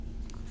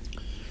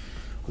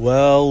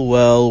Well,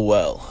 well,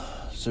 well.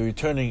 So you're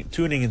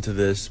tuning into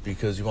this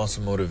because you want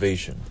some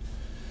motivation.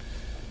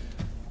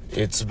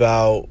 It's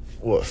about,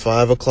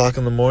 5 o'clock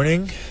in the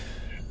morning?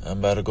 I'm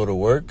about to go to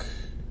work.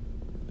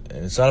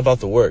 And it's not about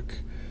the work.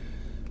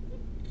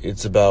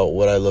 It's about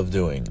what I love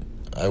doing.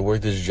 I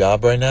work this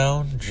job right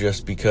now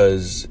just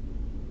because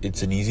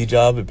it's an easy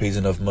job. It pays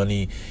enough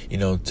money,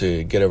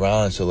 to get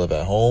around and still live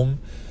at home.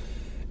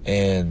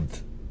 And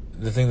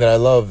the thing that I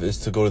love is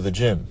to go to the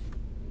gym.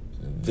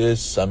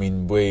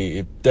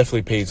 It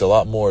definitely pays a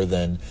lot more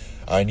than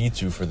I need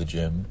to for the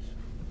gym.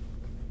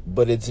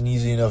 But it's an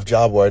easy enough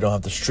job where I don't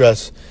have to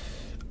stress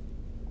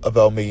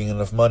about making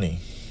enough money.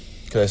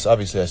 Because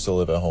obviously I still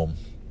live at home.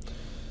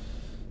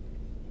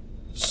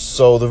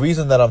 So the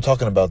reason that I'm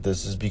talking about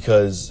this is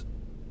because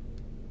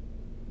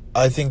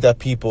I think that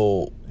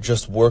people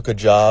just work a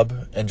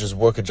job and just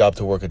work a job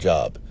to work a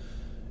job.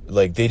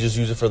 Like, they just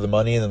use it for the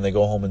money and then they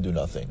go home and do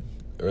nothing.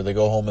 Or they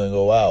go home and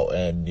go out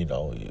and,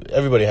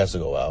 everybody has to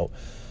go out.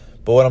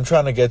 But what I'm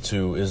trying to get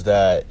to is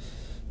that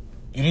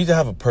you need to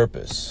have a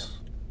purpose.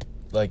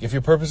 Like, if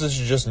your purpose is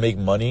to just make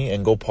money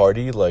and go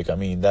party,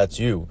 that's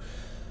you.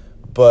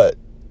 But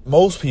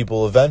most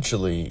people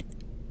eventually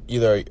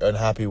either are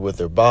unhappy with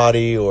their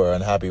body or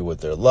unhappy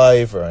with their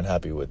life or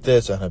unhappy with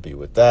this, unhappy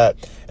with that,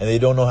 and they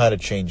don't know how to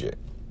change it.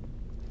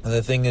 And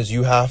the thing is,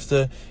 you have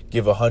to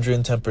give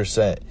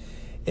 110%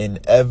 in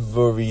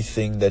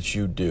everything that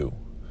you do.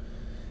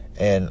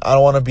 And I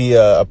don't want to be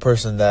a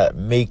person that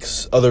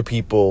makes other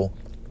people,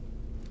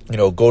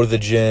 go to the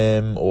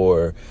gym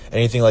or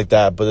anything like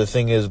that. But the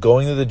thing is,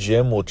 going to the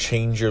gym will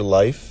change your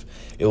life.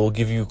 It will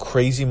give you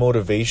crazy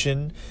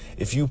motivation.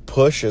 If you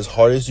push as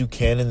hard as you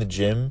can in the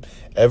gym,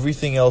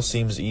 everything else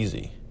seems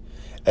easy.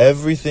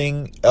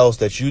 Everything else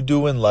that you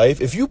do in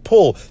life, if you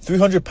pull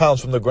 300 pounds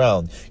from the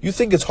ground, you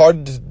think it's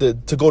hard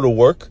to go to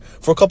work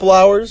for a couple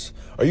hours?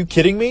 Are you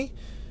kidding me?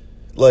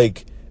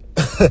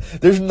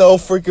 There's no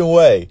freaking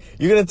way.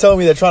 You're going to tell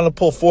me that trying to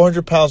pull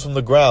 400 pounds from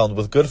the ground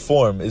with good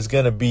form is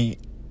going to be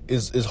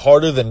is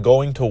harder than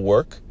going to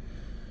work?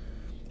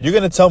 You're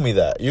going to tell me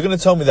that. You're going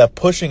to tell me that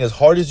pushing as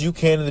hard as you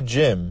can in the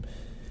gym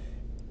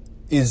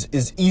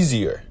is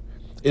easier.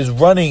 Is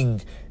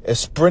running, is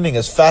sprinting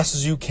as fast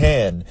as you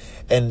can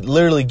and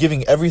literally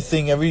giving every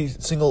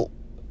single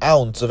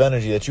ounce of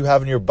energy that you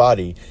have in your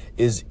body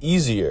is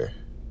easier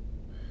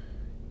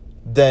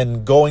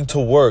than going to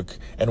work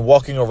and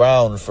walking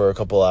around for a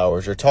couple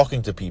hours or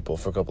talking to people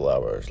for a couple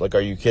hours.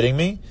 Are you kidding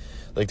me?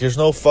 There's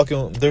no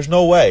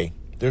way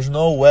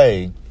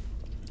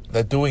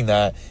that doing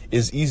that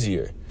is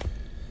easier.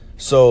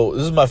 So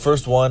this is my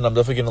first one. I'm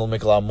definitely going to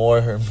make a lot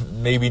more.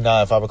 Maybe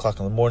not at 5 o'clock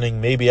in the morning.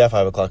 Maybe at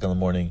 5 o'clock in the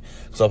morning.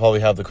 Because I'll probably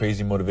have the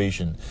crazy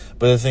motivation.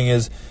 But the thing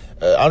is,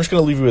 I'm just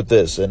going to leave you with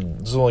this. And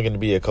this is only going to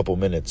be a couple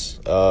minutes.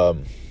 I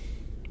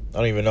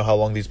don't even know how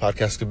long these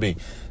podcasts could be.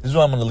 This is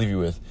what I'm going to leave you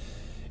with.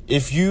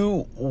 If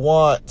you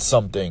want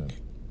something,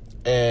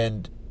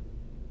 and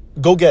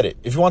go get it.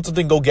 If you want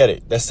something, go get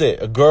it. That's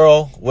it. A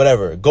girl,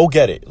 whatever. Go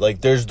get it.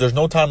 There's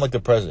no time like the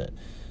present.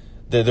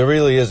 There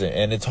really isn't.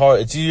 And it's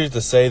hard. It's easier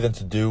to say than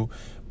to do.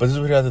 But this is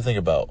what you have to think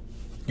about.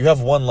 You have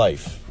one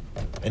life.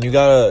 And you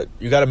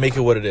gotta make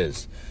it what it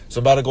is. So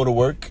I'm about to go to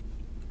work.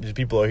 These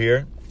people are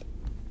here.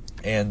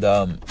 And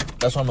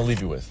that's what I'm gonna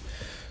leave you with.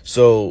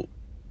 So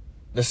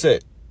that's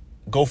it.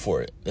 Go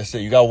for it. That's it.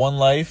 You got one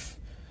life.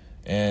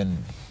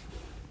 And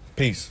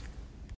peace.